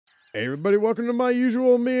Hey everybody, welcome to My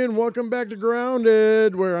Usual Me and welcome back to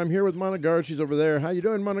Grounded, where I'm here with Monogard. She's over there. How you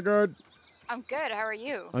doing, Monogard? I'm good. How are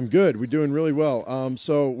you? I'm good. We're doing really well.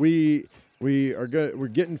 So we are good. We're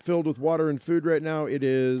getting filled with water and food right now. It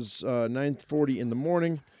is 9:40 in the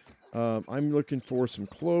morning. I'm looking for some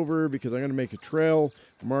clover because I'm going to make a trail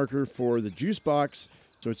marker for the juice box,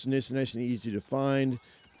 so it's nice and easy to find.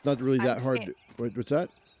 Not really I'm that hard. sta- What's that?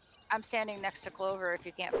 I'm standing next to Clover if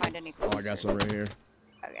you can't find any Oh, I got closer. some right here.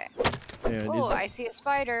 Okay. And Oh, is I see a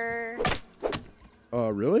spider.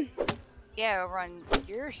 really? Yeah, over on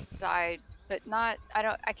your side, but not.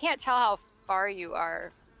 I can't tell how far you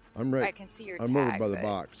are. I'm right. I can see your I'm over tag, by the but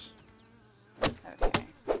box. okay.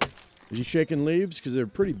 Is he shaking leaves? Because they're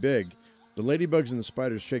pretty big. The ladybugs and the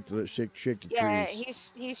spiders shake the Yeah,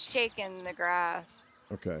 trees. he's shaking the grass,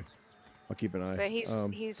 Okay, I'll keep an eye. but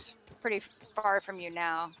he's pretty far from you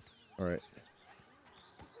now. All right.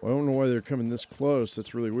 Well, I don't know why they're coming this close.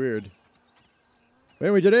 That's really weird. But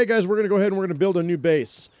anyway, today, guys, we're gonna go ahead and we're gonna build a new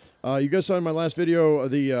base. You guys saw in my last video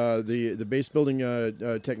the base building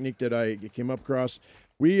technique that I came up across.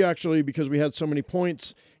 We actually, because we had so many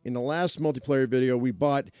points in the last multiplayer video, we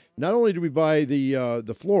bought. Not only did we buy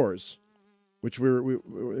the floors, which we're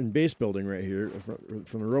in base building right here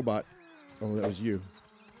from the robot. Oh, that was you.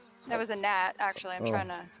 That was a gnat, actually. I'm trying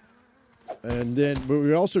to. And then, but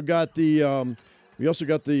we also got the oh,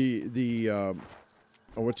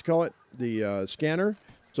 what you call it, the scanner.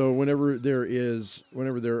 So whenever there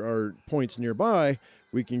are points nearby,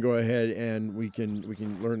 we can go ahead and we can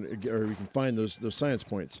learn, or we can find those science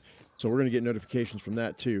points. So we're going to get notifications from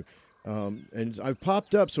that too. And I've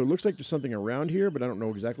popped up, so it looks like there's something around here, but I don't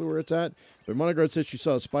know exactly where it's at. But Monogard said she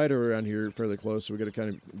saw a spider around here fairly close, so we got to kind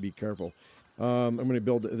of be careful. I'm going to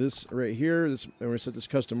build this right here. I'm going to set this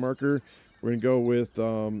custom marker. We're going to go with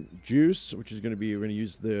juice, which is going to be, we're going to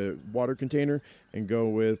use the water container and go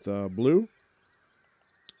with blue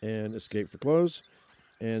and escape for close.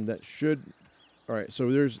 And that should, all right,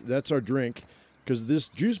 so that's our drink, because this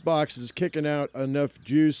juice box is kicking out enough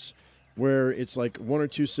juice where it's like 1 or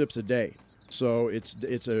 2 sips a day. So it's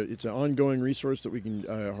an ongoing resource that we can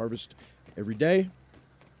harvest every day.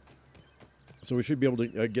 So we should be able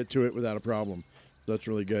to get to it without a problem. So that's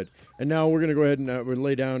really good. And now we're going to go ahead and we'll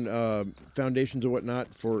lay down foundations and whatnot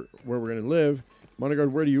for where we're going to live.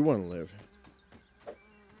 Monogard, where do you want to live?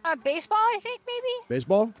 Baseball, I think, maybe?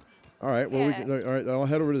 Baseball? All right. Well, Yeah. all right. I'll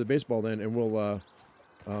head over to the baseball then, and we'll.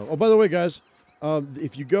 Oh, by the way, guys,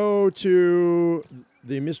 if you go to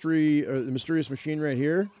the mysterious machine right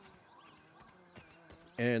here,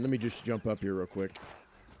 and let me just jump up here real quick.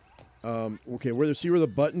 Okay, see where the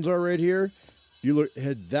buttons are right here? If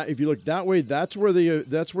you look that way, that's where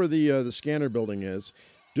the scanner building is.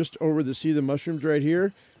 Just over see the mushrooms right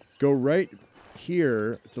here. Go right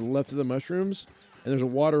here to the left of the mushrooms, and there's a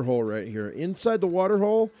water hole right here. Inside the water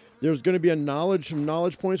hole, there's going to be some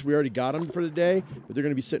knowledge points. We already got them for today, but they're going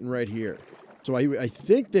to be sitting right here. So I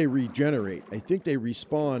think they regenerate. I think they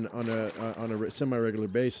respawn on a semi-regular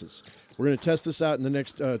basis. We're going to test this out in the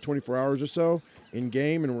next 24 hours or so in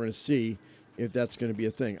game, and we're going to see if that's going to be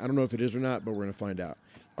a thing. I don't know if it is or not, but we're going to find out.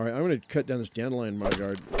 All right, I'm going to cut down this dandelion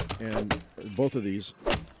Monogard and both of these.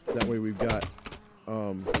 That way we've got.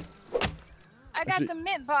 I got the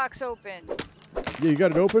mint box open. Yeah, you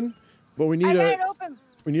got it open, but we need I got it open.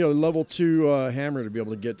 We need a level 2 hammer to be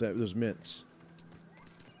able to get those mints.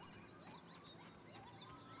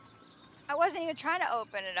 I wasn't even trying to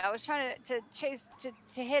open it. I was trying to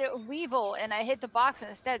hit a weevil, and I hit the box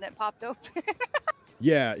instead, and it popped open.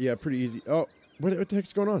 Yeah, pretty easy. Oh, what the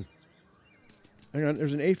heck's going on? Hang on,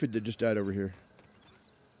 there's an aphid that just died over here.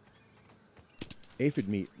 Aphid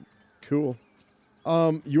meat, cool.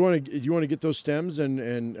 You want to get those stems or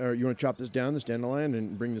you want to chop this dandelion,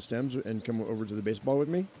 and bring the stems and come over to the baseball with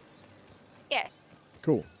me? Yeah.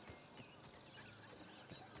 Cool.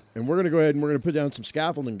 And we're gonna go ahead and we're gonna put down some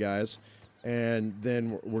scaffolding, guys, and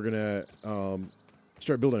then we're gonna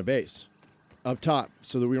start building a base up top,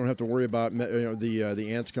 so that we don't have to worry about the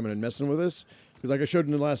ants coming and messing with us. Because like I showed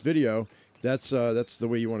in the last video, that's the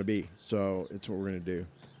way you want to be. So it's what we're gonna do.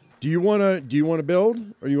 Do you wanna build,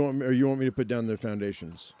 or you want me to put down the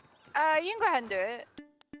foundations? You can go ahead and do it.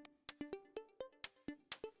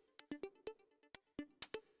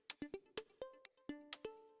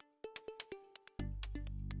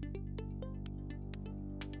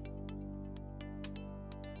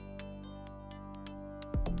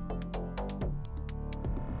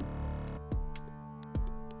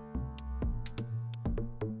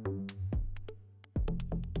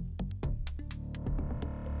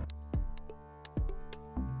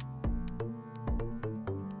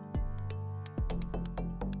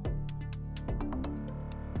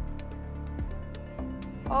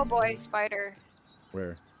 Oh boy, spider.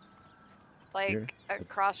 Where? Here? Like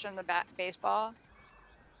across from the baseball.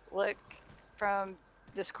 Look from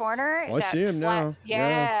this corner. Oh, I That see him flat. now.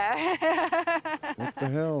 Yeah. Yeah. What the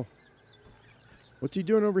hell? What's he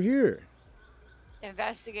doing over here?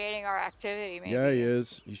 Investigating our activity, maybe. Yeah, he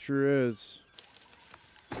is. He sure is.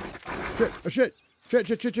 Shit! Oh shit! Shit!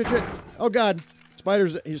 Shit! Shit! Shit! Shit! Oh god!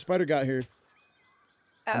 Spider got here.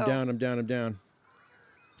 I'm down. I'm down. I'm down.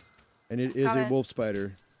 And it is a wolf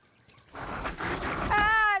spider.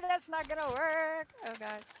 Ah, that's not gonna work. Oh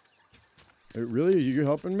god. Really? Are you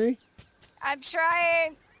helping me? I'm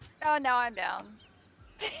trying. Oh no, I'm down.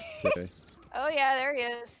 Okay. Oh yeah, there he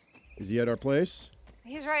is. Is he at our place?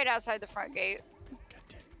 He's right outside the front gate. God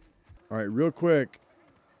damn. All right, real quick.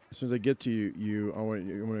 As soon as I get to you, I want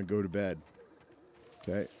to go to bed.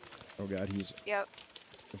 Okay. Oh god, he's. Yep.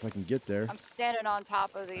 If I can get there. I'm standing on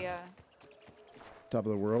top of the. Top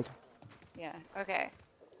of the world. Yeah. Okay.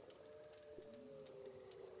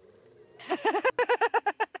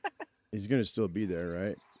 He's gonna still be there,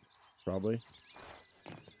 right? Probably.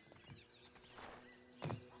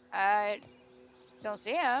 I don't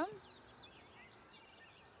see him.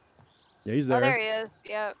 Yeah, he's there. Oh, there he is.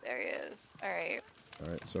 Yep, there he is. All right. All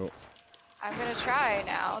right, so. I'm gonna try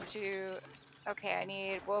now to. Okay, I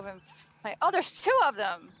need woven plank. Oh, there's 2 of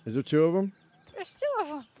them. Is there 2 of them? There's 2 of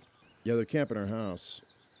them. Yeah, they're camping our house,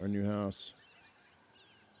 our new house.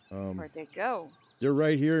 Where'd they go? They're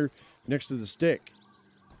right here next to the stick.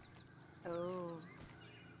 Oh.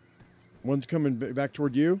 One's coming back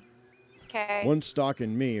toward you. Okay. One's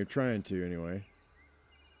stalking me, or trying to anyway.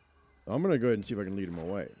 I'm gonna go ahead and see if I can lead him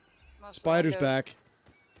away. Spider's back.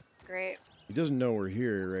 Great. He doesn't know we're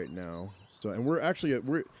here right now. So, and we're actually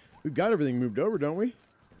we've got everything moved over, don't we?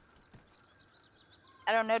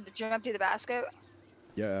 I don't know. Did you empty the basket?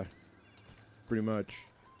 Yeah, pretty much.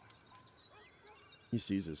 He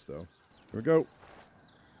sees us though. Here we go.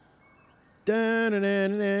 Spider,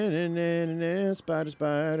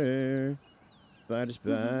 spider, spider,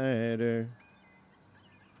 spider.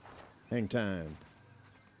 Hang time.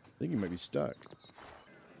 I think he might be stuck.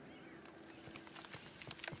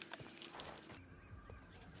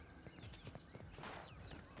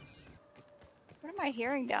 What am I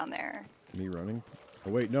hearing down there? Me running?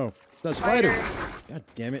 Oh wait, no, it's not spider. God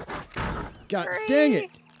damn it! God dang it!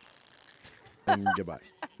 And goodbye.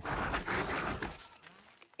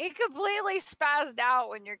 He completely spazzed out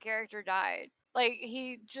when your character died. Like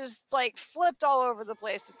he just like flipped all over the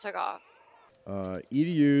place and took off. E to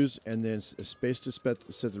use, and then a space to set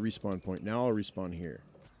the respawn point. Now I'll respawn here.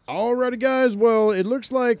 Alrighty, guys. Well, it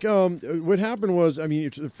looks like what happened was, I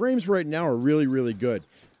mean, the frames right now are really, really good.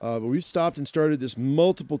 But we've stopped and started this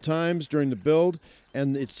multiple times during the build,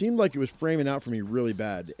 and it seemed like it was framing out for me really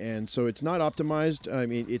bad. And so it's not optimized. I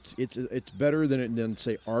mean, it's better than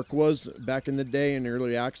say Arc was back in the day in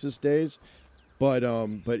early access days. But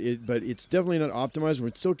it's definitely not optimized.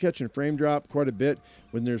 We're still catching frame drop quite a bit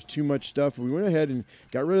when there's too much stuff. We went ahead and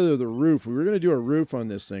got rid of the roof. We were going to do a roof on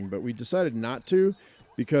this thing, but we decided not to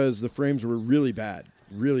because the frames were really bad,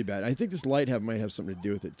 really bad. I think this light might have something to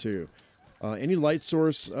do with it too. Any light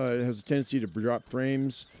source has a tendency to drop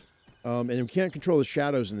frames, and we can't control the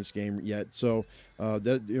shadows in this game yet. So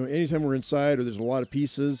that anytime we're inside or there's a lot of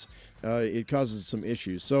pieces, it causes some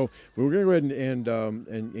issues. So we're going to go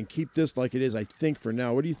ahead and keep this like it is, I think, for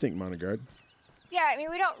now. What do you think, Monogard? Yeah, I mean,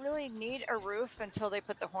 we don't really need a roof until they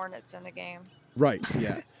put the hornets in the game. Right,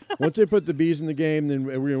 yeah. Once they put the bees in the game, then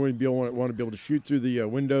we're going to want to be able to shoot through the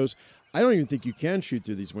windows. I don't even think you can shoot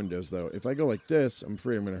through these windows, though. If I go like this, I'm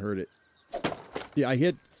afraid I'm going to hurt it. Yeah,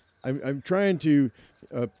 I'm trying to,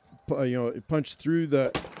 punch through the.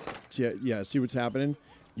 Yeah. See what's happening?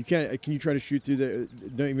 You can't. Can you try to shoot through the?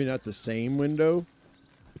 No, even not the same window.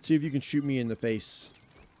 Let's see if you can shoot me in the face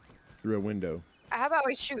through a window. How about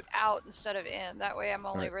we shoot out instead of in? That way, I'm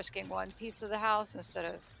only risking one piece of the house instead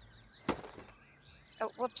of. Oh,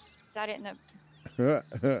 whoops! That didn't. Forgot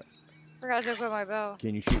to put my bow.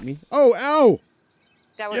 Can you shoot me? Oh, ow!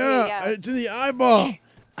 That would be a yes. To the eyeball.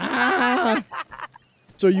 Ah!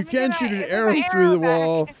 So you can shoot an arrow through the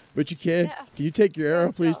wall, but you can't. Yes. Can you take your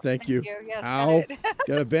arrow, please? Thank you. Yes, ow!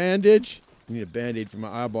 Got a bandage. I need a band-aid for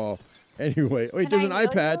my eyeball. Anyway, wait, there's an eye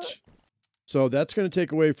patch. So that's going to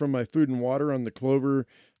take away from my food and water on the clover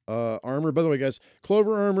armor. By the way, guys,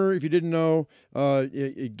 clover armor, if you didn't know,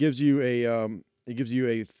 it gives you a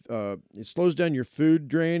it slows down your food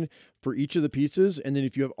drain for each of the pieces, and then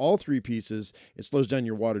if you have all 3 pieces, it slows down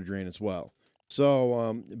your water drain as well.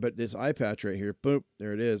 So, but this eye patch right here, boop,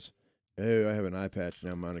 there it is. Oh, I have an eye patch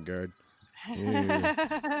now, Monogard. How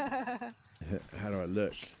do I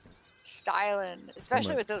look? Styling,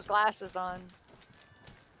 especially with those glasses on.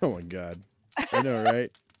 Oh my god. I know,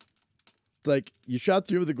 right? It's like you shot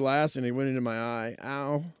through the glass and it went into my eye.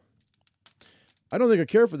 Ow. I don't think I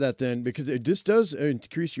care for that then because this does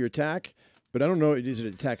increase your attack, but I don't know. Is it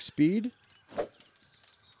attack speed?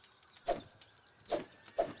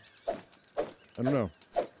 I don't know.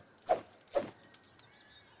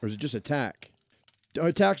 Or is it just attack?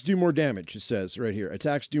 Attacks do more damage, it says right here.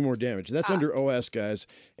 Attacks do more damage. That's under OS, guys.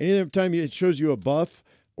 Anytime it shows you a buff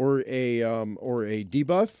or a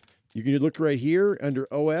debuff, you can look right here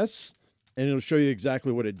under OS, and it'll show you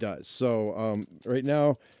exactly what it does. So right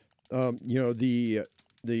now, you know, the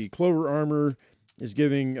Clover armor is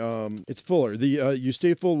giving it's fuller. The you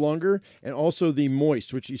stay full longer, and also the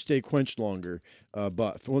moist, which you stay quenched longer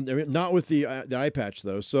buff. Well, I mean, not with the eye patch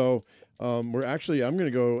though. So we're actually I'm gonna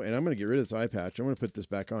go and I'm gonna get rid of this eye patch. I'm gonna put this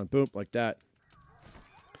back on. Boom, like that.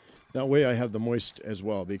 That way I have the moist as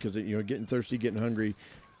well because you know, getting thirsty, getting hungry.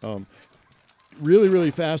 Really,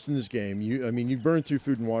 really fast in this game. I mean, you burn through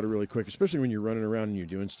food and water really quick, especially when you're running around and you're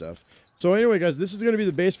doing stuff. So anyway, guys, this is going to be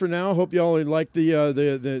the base for now. Hope y'all like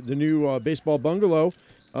the new baseball bungalow.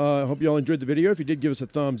 Hope y'all enjoyed the video. If you did, give us a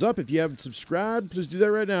thumbs up. If you haven't subscribed, please do that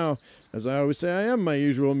right now. As I always say, I am my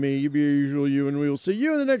usual me. You be your usual you, and we will see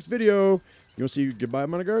you in the next video. You want to see goodbye,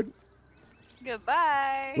 Monoguard?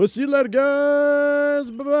 Goodbye. We'll see you later, guys.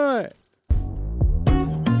 Bye-bye.